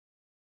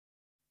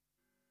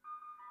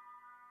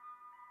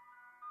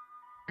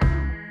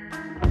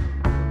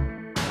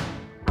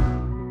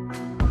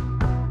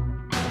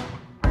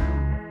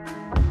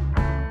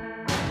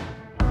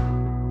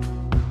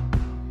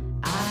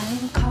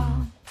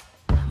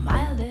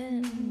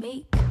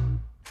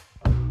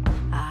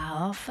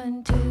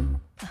often do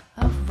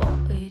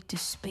avoid to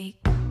speak,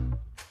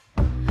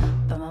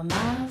 but my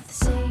mouth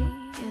say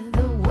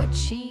the word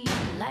she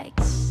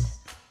likes.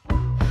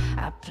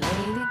 I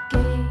play the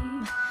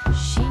game,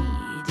 she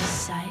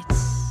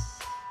decides.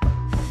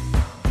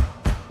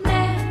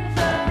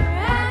 Never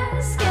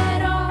ask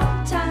at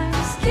all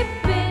times,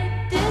 keep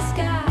it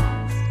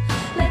disguised.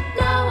 Let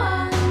no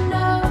one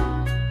know.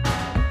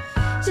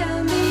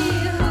 Tell me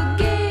who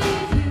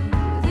gave you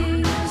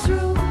these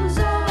rules,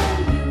 or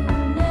you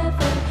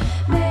never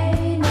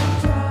made no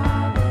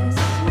promise,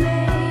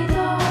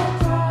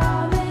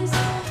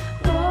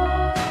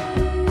 boy.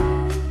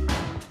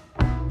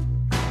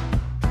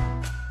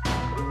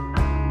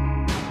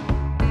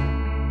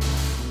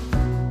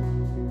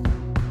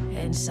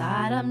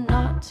 Inside I'm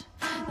not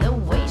the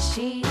way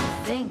she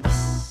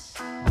thinks.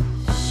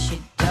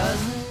 She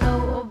doesn't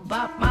know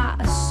about my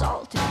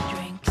salty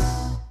drinks,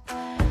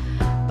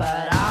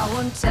 but I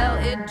won't tell,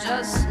 it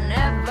just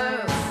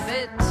never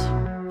fit.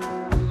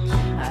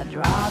 I'd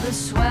rather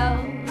swell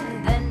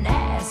than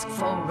ask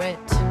for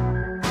it.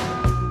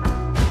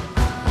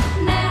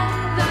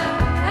 Never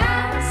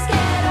ask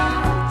at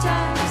all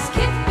times,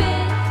 keep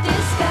it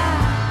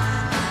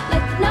disguised.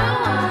 Let no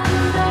one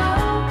know.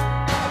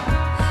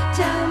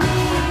 Tell me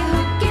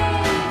who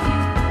gave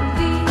you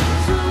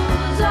these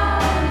rules, or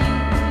you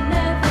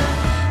never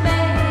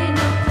made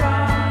no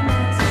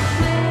promise,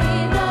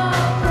 made no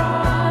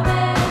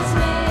promise,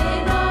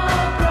 made no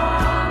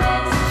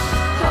promise.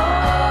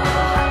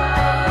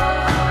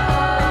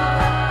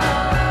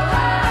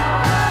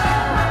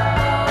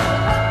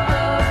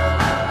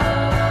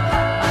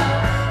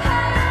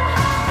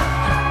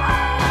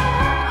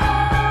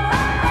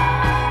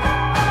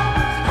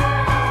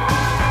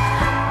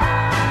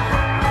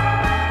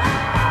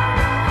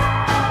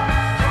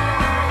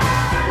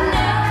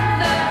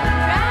 Never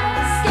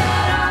ask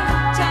at all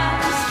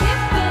times,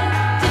 keep it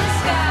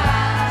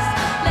disguised.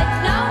 Let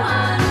no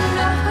one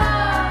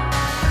know.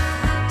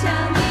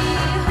 Tell me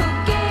who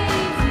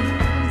gave you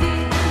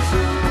these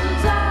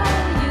rules, or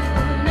you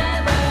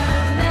never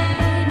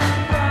made no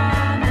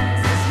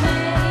promises,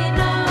 made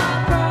no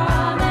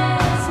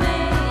promise,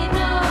 made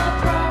no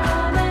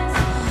promise,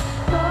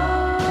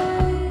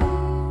 boy.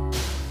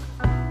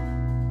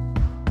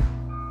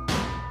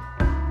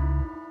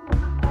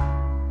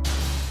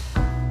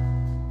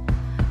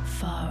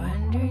 Far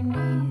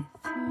underneath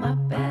my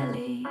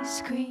belly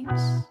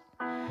screams,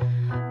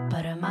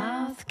 but her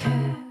mouth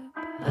curb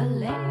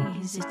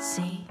allays, it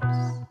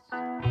seems.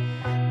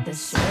 The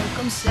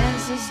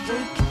circumstances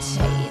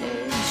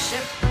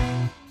dictatorship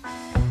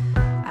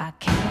I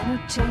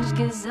cannot change,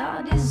 'cause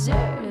I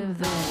deserve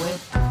the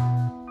whip.